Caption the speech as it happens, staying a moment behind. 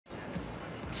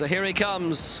So here he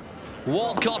comes,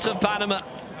 WALCOTT of Panama.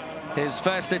 His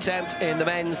first attempt in the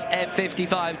men's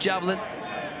F55 javelin.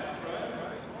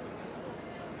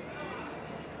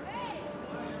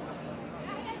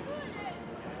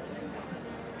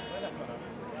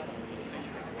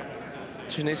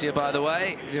 Tunisia, by the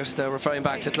way, just referring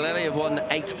back to Tleli, have won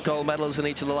 8 gold medals in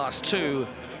each of the last 2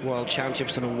 World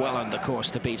Championships and are well on the course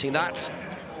to beating that.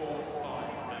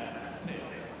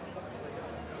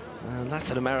 And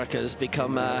Latin America has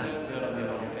become a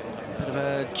bit of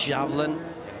a javelin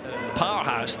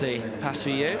powerhouse the past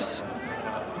few years.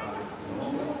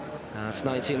 It's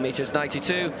 19 meters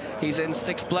 92. He's in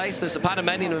 6th place. There's a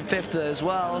Panamanian in 5th as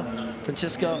well.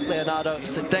 Francisco Leonardo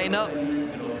CEDENO.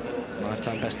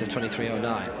 Lifetime best of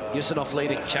 23.09. YUSEINOV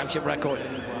leading, championship record.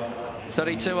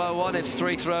 32.01, it's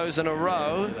 3 throws in a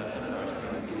row.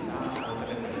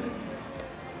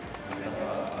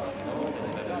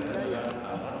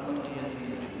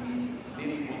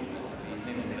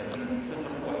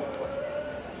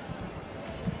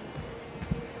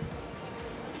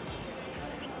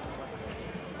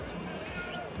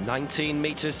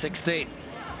 (19.16).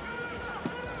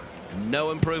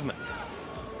 No improvement.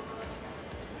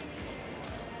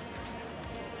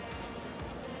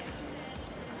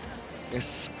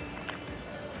 This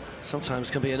sometimes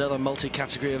can be another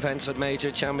multi-category event at major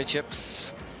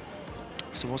championships.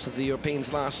 So was it the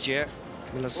Europeans last year?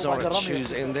 Milos ZARIC,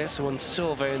 who's in this, won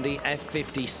silver in the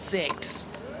F56.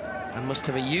 And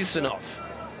Mustafa YUSEINOV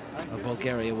of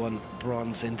Bulgaria won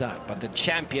bronze in that. But the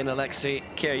champion, Georgi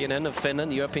KIRYAKOV of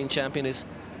Finland, European champion, is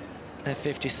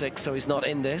F56, so he's not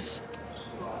in this.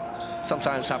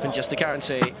 Sometimes happen just to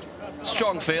guarantee.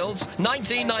 Strong fields,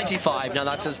 19.95. Now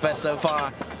that's his best so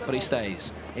far, but he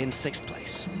stays in 6th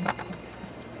place.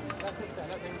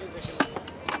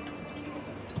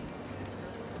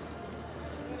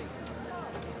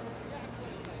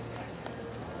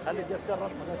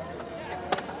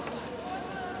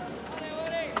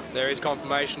 There is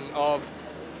confirmation of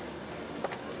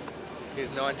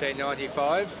his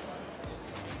 1995.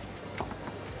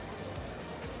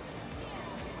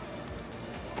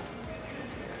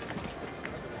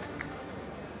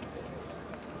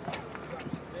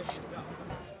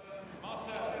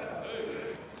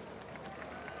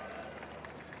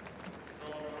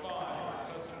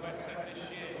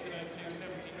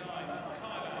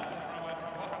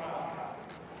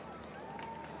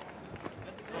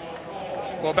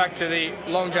 Well, back to the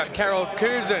long jump. Karol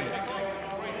KOZUN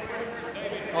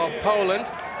of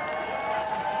Poland.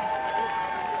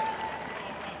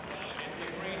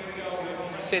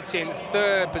 Sits in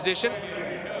 3rd position.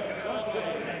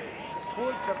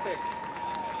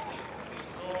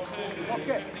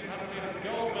 Okay.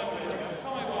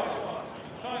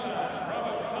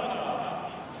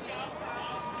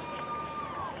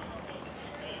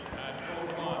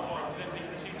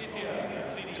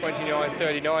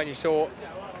 .29.39, you saw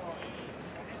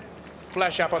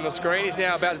flash up on the screen. He's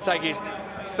now about to take his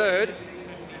 3rd.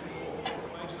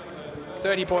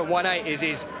 30.18 is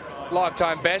his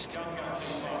lifetime best.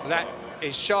 And that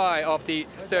is shy of the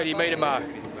 30-meter mark.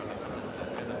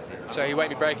 So he won't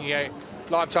be breaking a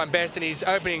lifetime best in his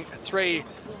opening 3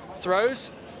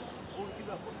 throws.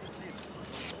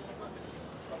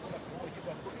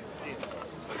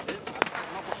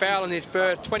 Foul in his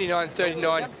first,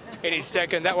 29.39 in his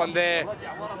second. That one there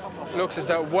looks as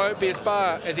though it won't be as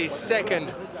far as his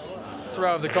 2nd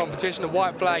throw of the competition. A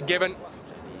white flag given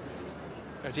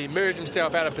as he moves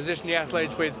himself out of position. The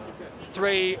athletes with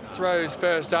 3 throws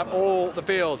first up, all the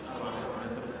field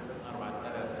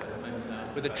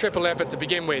with a triple effort to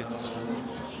begin with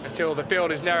until the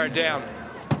field is narrowed down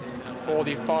for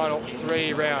the final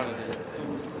 3 rounds.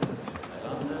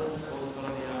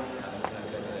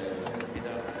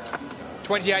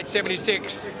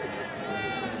 .28.76.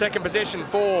 2nd position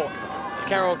for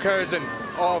Karol KOZUN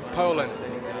of Poland.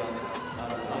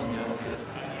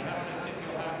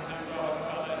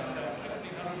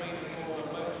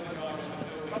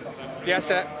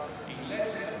 Yaser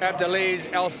Abdelaziz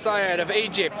LICURGO of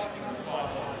Egypt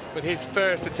with his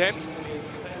first attempt.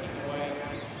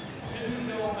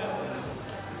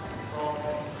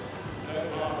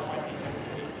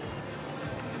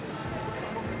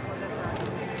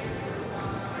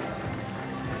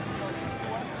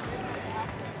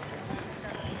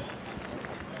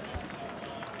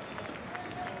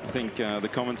 I think the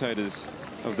commentators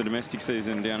of the domestic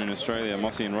season down in Australia,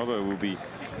 Mossy and Robbo, will be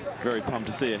very pumped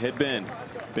to see a headband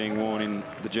being worn in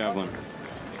the javelin.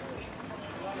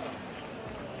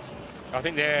 I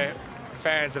think they're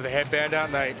fans of the headband,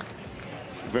 aren't they?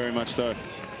 Very much so.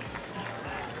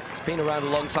 It's been around a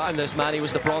long time, this man. He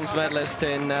was the bronze medalist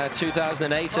in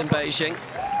 2008 in Beijing.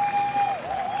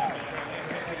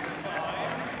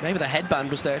 Maybe the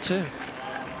headband was there too.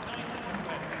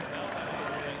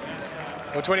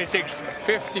 Well,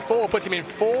 26.54 puts him in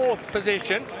 4th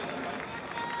position.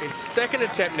 His 2nd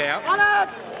attempt now.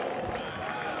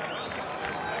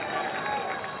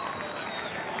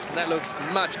 And that looks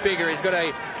much bigger. He's got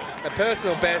a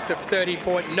personal best of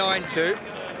 30.92,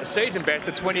 a season best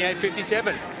of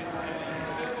 28.57.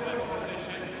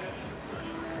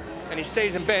 And his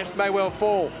season best may well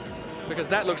fall, because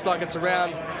that looks like it's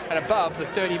around and above the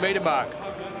 30-metre mark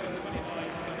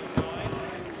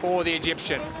for the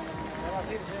Egyptian.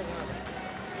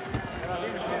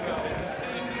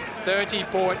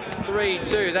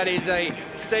 30.32, that is a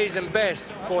season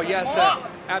best for Yaser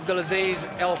Abdelaziz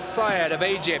ELSAYED of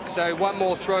Egypt. So one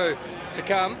more throw to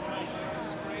come.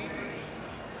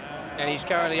 And he's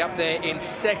currently up there in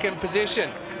 2nd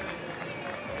position.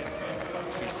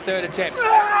 His 3rd attempt.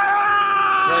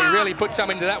 Well, he really put some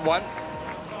into that one.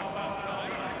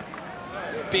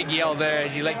 Big yell there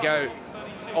as he let go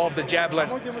of the javelin.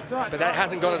 But that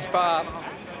hasn't gone as far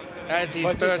as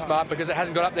his first mark, because it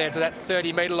hasn't got up there to that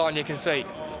 30-metre line, you can see.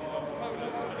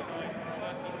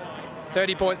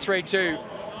 30.32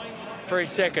 for his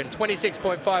 2nd,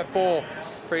 26.54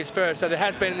 for his 1st. So there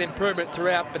has been an improvement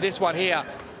throughout, but this one here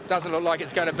doesn't look like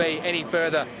it's going to be any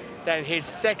further than his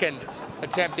 2nd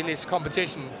attempt in this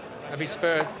competition of his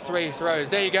first 3 throws.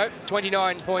 There you go,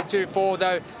 29.24,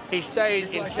 though he stays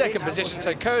in 2nd position.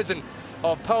 So KOZUN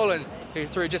of Poland, who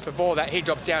threw just before that, he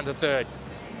drops down to 3rd.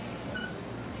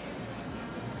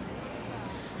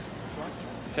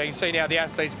 So you can see now the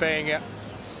athletes being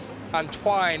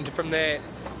untwined from their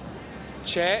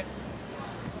chair.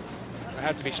 They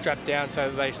have to be strapped down so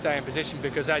that they stay in position,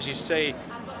 because as you see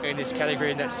in this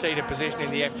category, in that seated position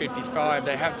in the F55,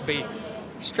 they have to be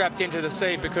strapped into the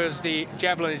seat because the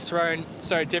javelin is thrown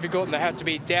so difficult, and they have to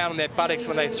be down on their buttocks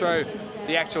when they throw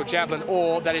the actual javelin,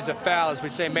 or that is a foul, as we've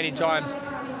seen many times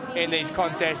in these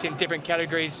contests in different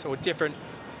categories, or different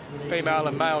female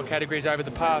and male categories over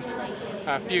the past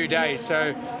few days.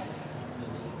 So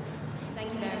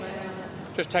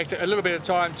just takes a little bit of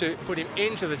time to put him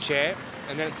into the chair,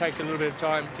 and then it takes a little bit of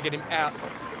time to get him out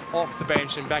off the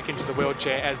bench and back into the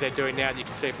wheelchair, as they're doing now, that you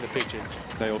can see from the pictures.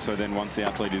 They also then, once the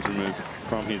athlete is removed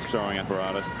from his throwing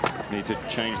apparatus, need to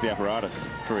change the apparatus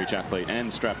for each athlete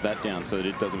and strap that down so that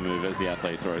it doesn't move as the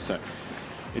athlete throws. So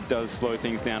it does slow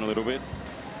things down a little bit.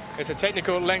 It's a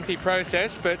technical, lengthy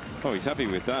process, but... Oh, he's happy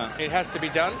with that. It has to be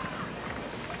done.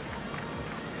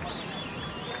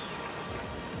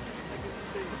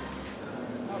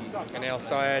 And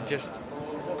ELSAYED just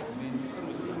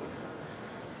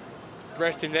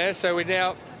resting there. So we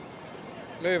now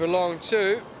move along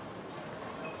to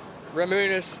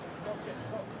Ramunas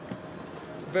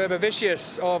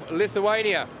VERBAVICIUS of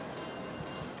Lithuania.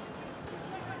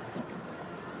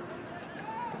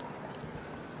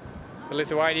 The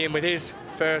Lithuanian with his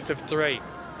first of 3.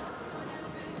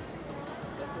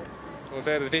 Well,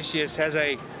 VERBAVICIUS has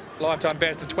a lifetime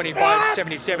best of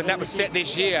 25.77. That was set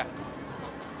this year.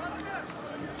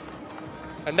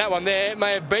 And that one there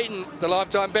may have beaten the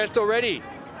lifetime best already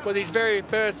with his very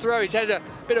first throw. He's had a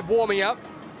bit of warming up.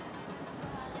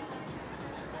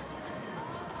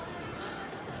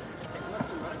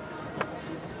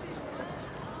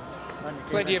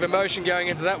 Plenty of emotion going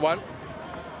into that one.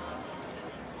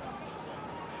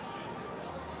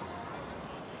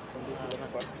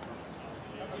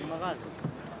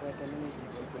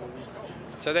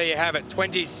 So there you have it,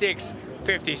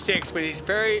 26.56 with his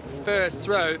very first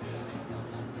throw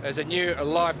as a new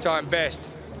lifetime best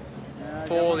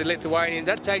for the Lithuanian.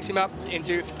 That takes him up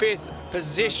into 5th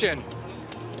position.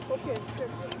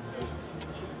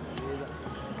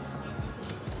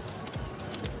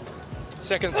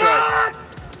 Second throw.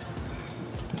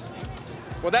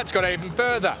 Well, that's got even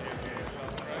further.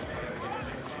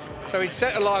 So he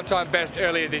set a lifetime best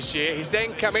earlier this year. He's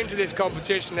then come into this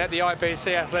competition at the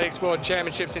IPC Athletics World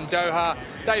Championships in Doha.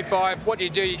 Day 5, what do?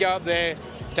 You go up there,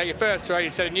 take your first throw, you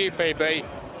set a new PB,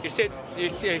 you sit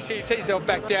yourself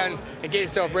back down and get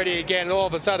yourself ready again, and all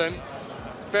of a sudden,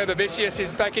 VERBAVICIUS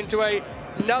is back into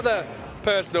another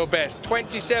personal best,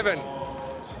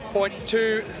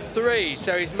 27.23.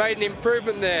 So he's made an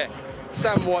improvement there,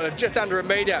 somewhat, of just under a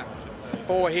metre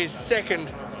for his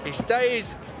 2nd. He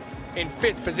stays in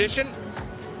 5th position,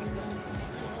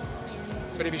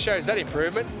 but if he shows that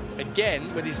improvement again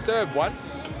with his 3rd one,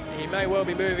 he may well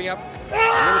be moving up a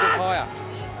little bit higher.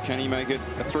 Can he make it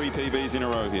 3 PBs in a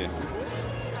row here?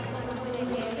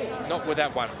 Not with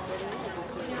that one.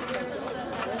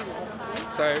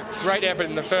 So great effort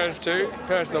in the first 2,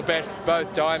 personal best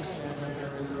both times.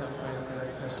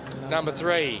 Number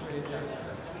 3.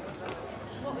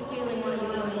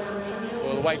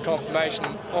 We'll the weight confirmation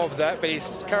of that, but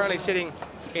he's currently sitting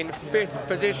in 5th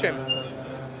position.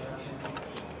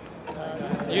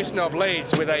 YUSEINOV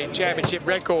leads with a championship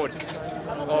record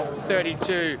of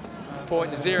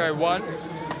 32.01.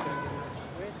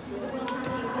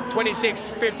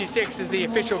 26.56 is the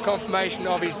official confirmation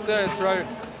of his 3rd throw.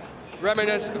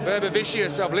 Ramunas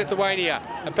VERBAVICIUS of Lithuania,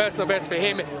 a personal best for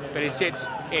him, but he sits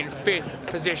in 5th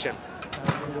position.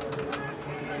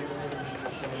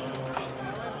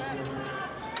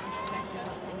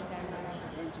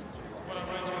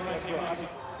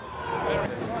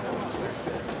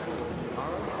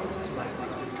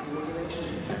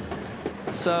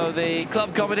 So the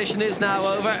club competition is now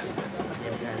over.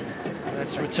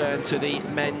 Let's return to the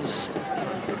men's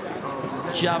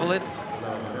javelin.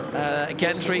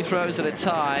 Again, 3 throws at a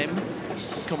time.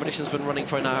 The competition's been running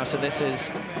for an hour, so this is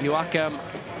Joachim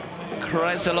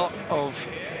KREZELOK of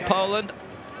Poland.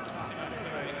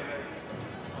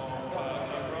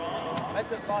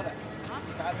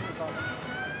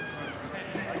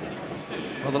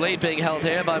 Well, the lead being held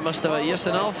here by Mustafa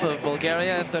YUSEINOV of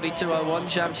Bulgaria, 32.01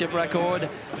 championship record.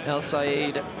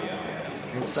 ELSAYED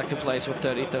in 2nd place with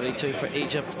 30.32 for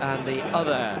Egypt, and the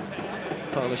other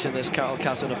Polish in this, Karol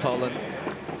KOZUN of Poland,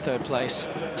 3rd place,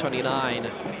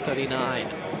 29.39.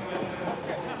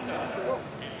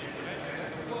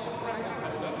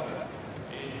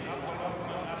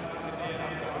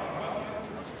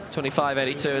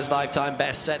 .25.82 is lifetime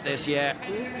best set this year.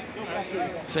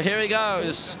 So here he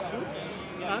goes.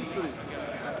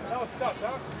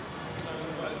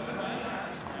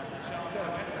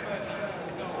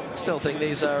 Still think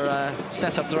these are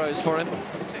set-up throws for him.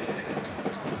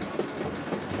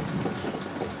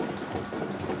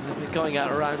 They've been going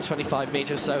at around 25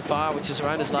 meters so far, which is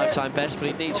around his lifetime best, but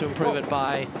he'd need to improve it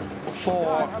by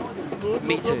 4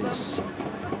 meters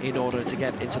in order to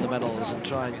get into the medals and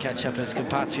try and catch up his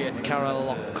compatriot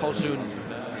Karol KOZUN.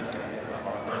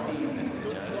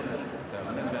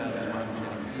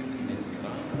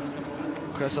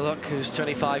 KREZELOK, who's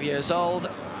 25 years old.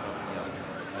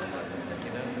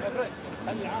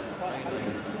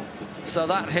 So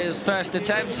that his first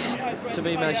attempt to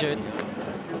be measured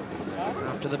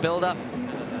after the build-up.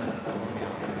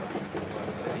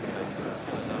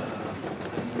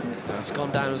 It's gone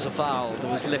down as a foul.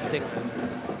 There was lifting,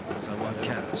 so won't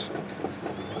count.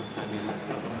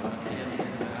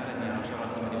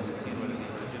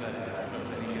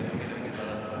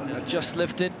 Just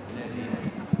lifted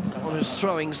on his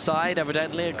throwing side,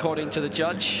 evidently, according to the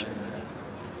judge.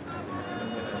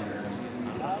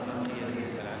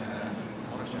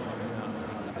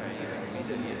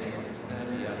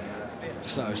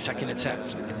 So, second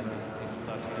attempt.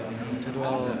 Did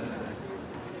well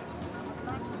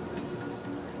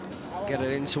get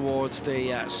it in towards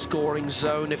the scoring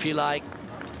zone, if you like.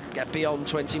 Get beyond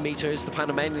 20 meters. The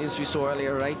Panamanians we saw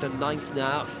earlier are 8th and 9th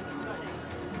now.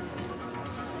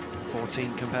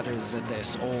 14 competitors in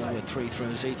this, all with 3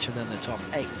 throws each, and then the top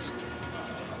 8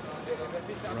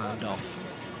 round off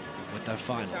with their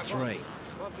final 3.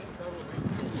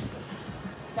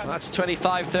 That's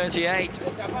 25.38.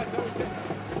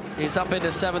 He's up into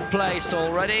 7th place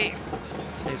already.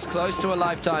 He's close to a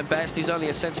lifetime best. He's only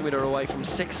a centimeter away from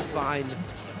 6th behind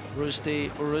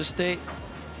Ruzhdi RUZHDI.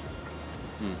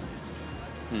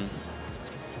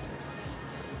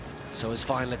 So his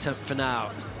final attempt for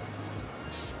now.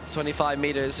 25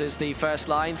 meters is the first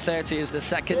line, 30 is the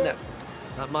second.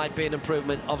 That might be an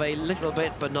improvement of a little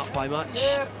bit, but not by much.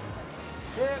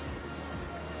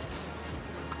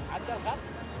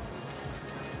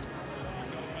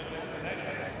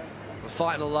 The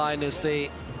final line is the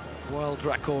world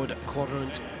record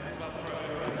quadrant.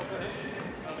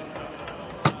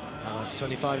 And that's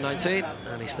 25.19,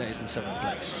 and he stays in 7th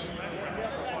place.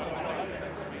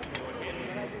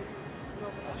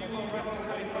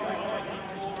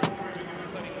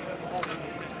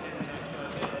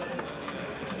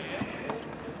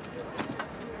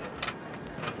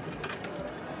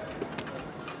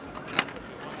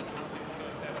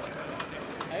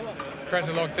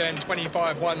 KREZELOK then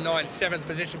 25.19, 7th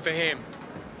position for him.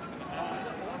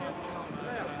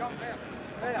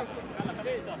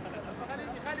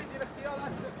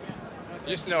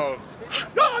 YUSEINOV,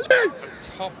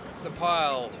 top the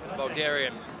pile,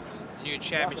 Bulgarian, new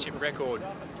championship record.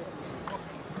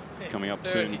 Coming up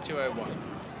soon. 32.01.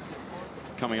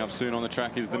 Coming up soon on the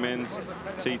track is the men's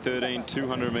T13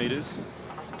 200 meters.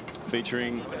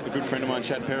 Featuring a good friend of mine,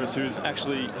 Chad Paris, who's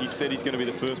actually, he said he's going to be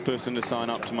the first person to sign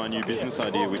up to my new business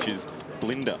idea, which is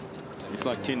Blinder. It's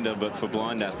like Tinder, but for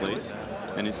blind athletes.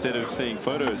 And instead of seeing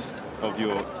photos of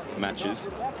your matches,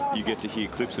 you get to hear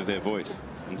clips of their voice.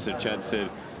 And so Chad said,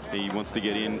 he wants to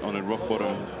get in on a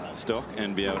rock-bottom stock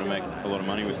and be able to make a lot of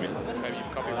money with me. Maybe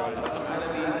you've copyrighted this.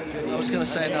 I was going to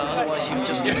say that, otherwise you've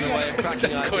just given away a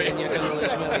cracking idea and you're going to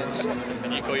lose millions.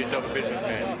 And you call yourself a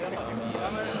businessman.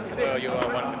 Well, you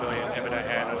are 1 in a million, ever no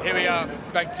hand. Here we are,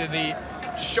 back to the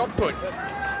shot put.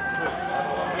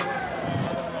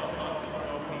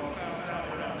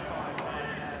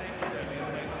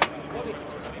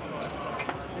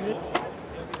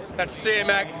 That's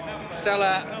Siamak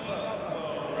Salah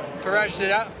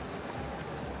Farajda.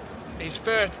 His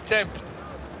first attempt.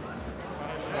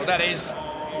 Well, that is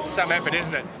some effort,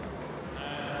 isn't it?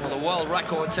 Well, the world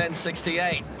record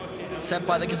 10.68, set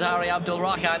by the Qatari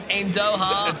Abdulrahman in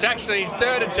Doha. It's actually his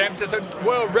third attempt. It's a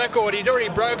world record. He's already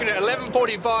broken it.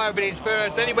 11.45 in his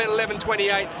first. Then he went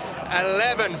 11.28,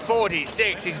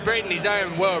 11.46. He's beaten his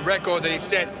own world record that he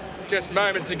set just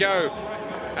moments ago.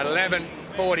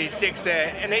 11.46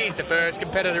 there, and he's the first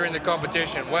competitor in the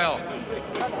competition. Well,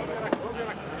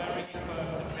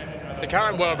 the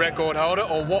current world record holder,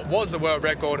 or what was the world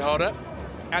record holder,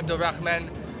 Abdulrahman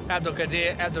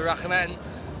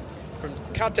from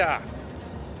Qatar.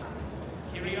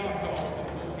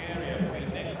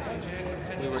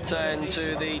 We return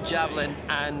to the javelin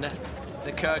and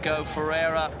LICURGO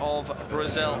FERREIRA of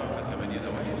Brazil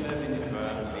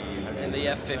in the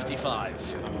F55.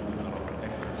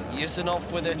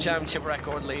 YUSEINOV with a championship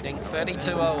record leading,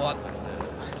 32.01.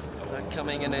 That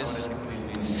coming in his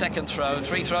second throw,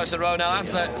 3 throws in a row now.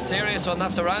 That's a serious one,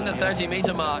 that's around the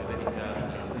 30-meter mark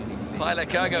by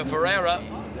LICURGO FERREIRA.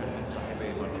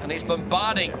 And he's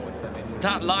bombarding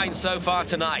that line so far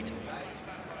tonight.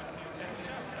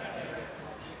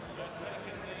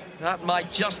 That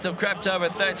might just have crept over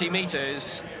 30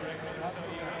 meters.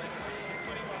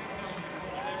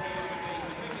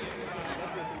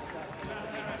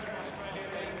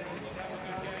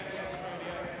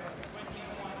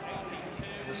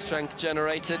 The strength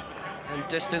generated and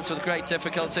distance with great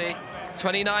difficulty.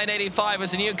 29.85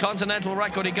 is a new continental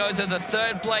record. He goes into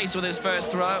third place with his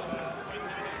first throw.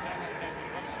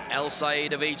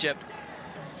 ELSAYED of Egypt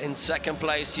in second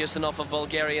place. YUSEINOV of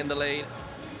Bulgaria in the lead.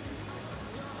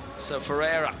 So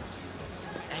FERREIRA,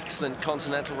 excellent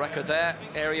continental record there.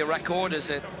 Area record, as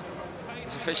it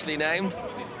is officially named,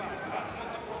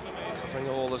 covering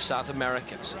all of South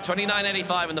America. So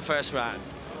 29.85 in the first round.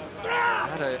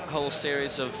 Had a whole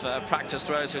series of practice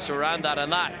throws which were around that,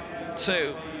 and that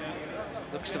too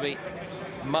looks to be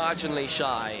marginally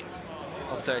shy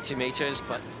of 30 meters,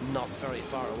 but not very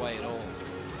far away at all.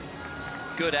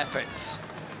 Good efforts.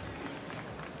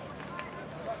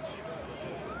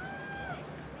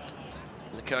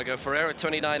 LICURGO FERREIRA,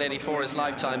 29.84 is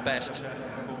lifetime best.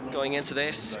 Going into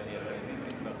this,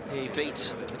 he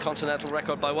beat the continental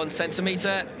record by 1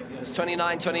 centimeter. It's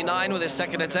 29.29 with his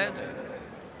second attempt.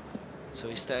 So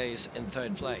he stays in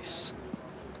third place.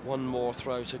 One more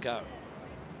throw to go.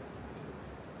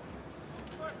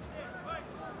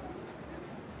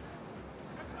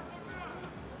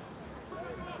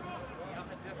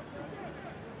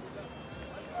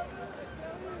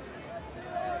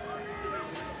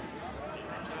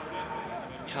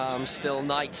 Calm, still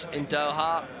night in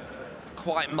Doha.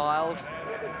 Quite mild,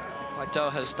 by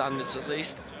Doha standards at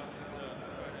least.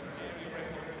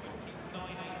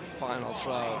 Final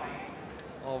throw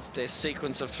of this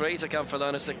sequence of 3 to come for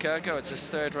Leonardo LICURGO. It's his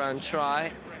third round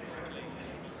try.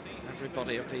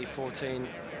 Everybody of the 14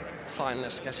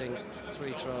 finalists getting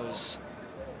 3 throws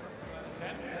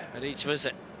at each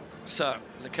visit. So,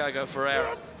 LICURGO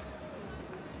FERREIRA.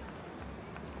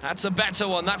 That's a better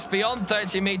one. That's beyond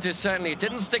 30 meters, certainly. It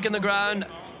didn't stick in the ground.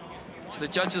 So the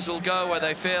judges will go where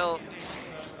they feel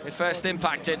it first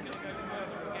impacted.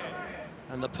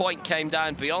 And the point came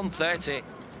down beyond 30.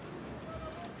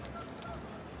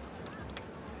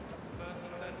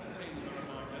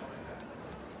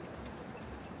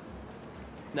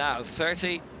 Now,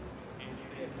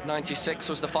 30.96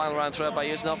 was the final round throw by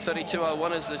YUSEINOV.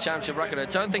 32.01 is the championship record. I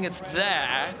don't think it's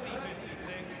there.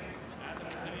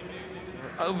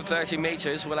 Over 30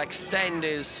 meters will extend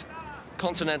his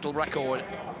continental record.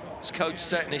 His coach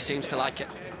certainly seems to like it.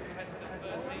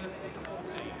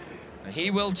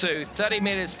 He will too. 30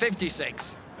 meters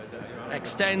 56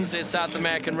 extends his South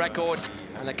American record,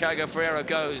 and LICURGO FERREIRA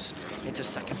goes into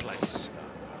second place.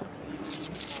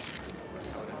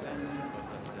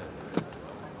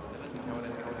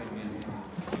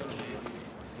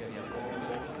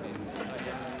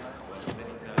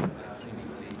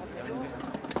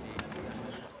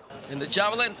 In the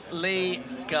javelin, Lee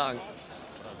Gang.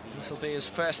 This will be his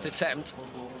first attempt.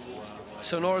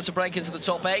 So in order to break into the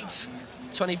top 8,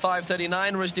 25.39,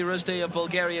 Ruzhdi RUZHDI of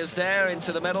Bulgaria is there.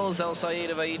 Into the medals, ELSAYED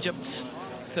of Egypt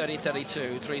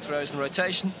 30-32, 3 throws in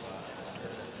rotation.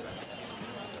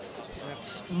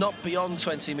 That's not beyond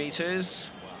 20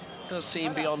 meters. Does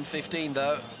seem beyond 15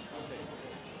 though.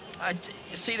 I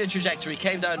see the trajectory,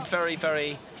 came down very,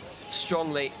 very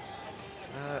strongly.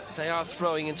 They are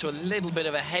throwing into a little bit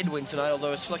of a headwind tonight,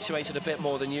 although it's fluctuated a bit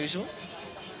more than usual.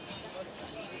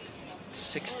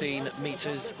 16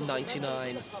 meters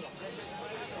 99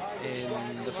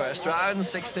 in the first round,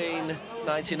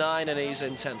 16.99, and he's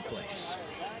in 10th place.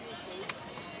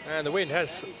 And the wind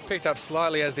has picked up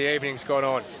slightly as the evening's gone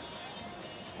on.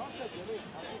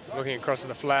 Looking across at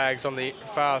the flags on the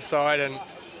far side, and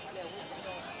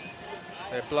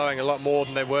they're blowing a lot more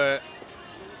than they were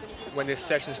when this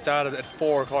session started at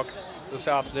 4 o'clock this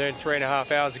afternoon,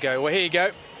 3.5 hours ago. Well, here you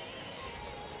go.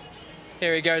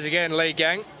 Here he goes again, Lee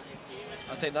Gang.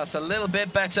 I think that's a little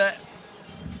bit better.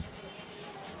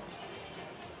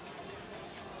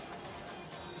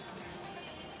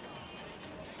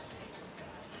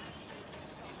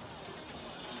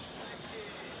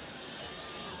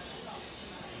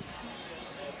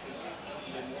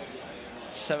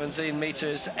 (17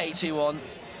 meters 81).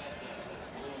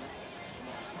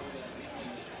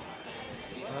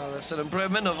 Well, that's an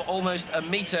improvement of almost a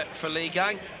meter for Lee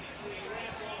Gang.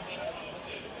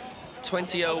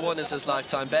 20.01 is his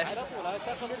lifetime best.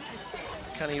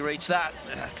 Can he reach that?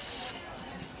 That's,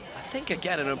 I think,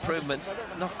 again, an improvement,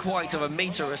 not quite of a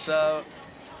meter or so.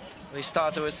 He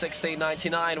started with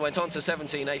 16.99, went on to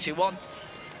 17.81.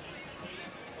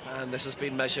 And this has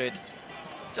been measured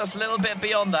just a little bit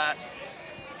beyond that.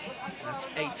 That's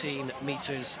 18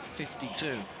 meters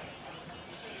 52.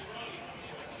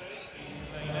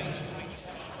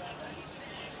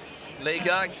 Lee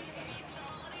Gang.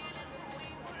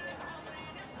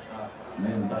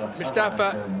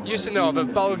 Mustafa YUSEINOV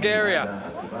of Bulgaria,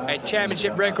 a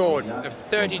championship record of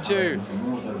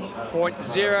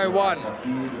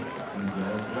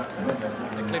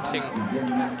 32.01, eclipsing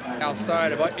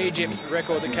Alcides of Egypt's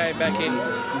record that came back in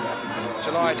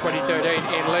July 2013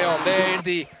 in Lyon. There's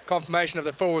the confirmation of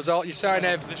the full result.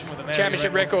 YUSEINOV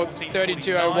championship record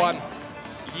 32.01.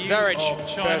 ZARIC,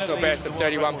 personal best of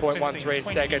 31.13 in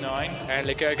second, and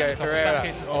LICURGO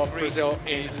FERREIRA of Brazil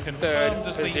in third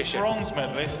position. Bronze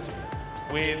medalist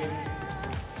with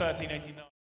 13.89.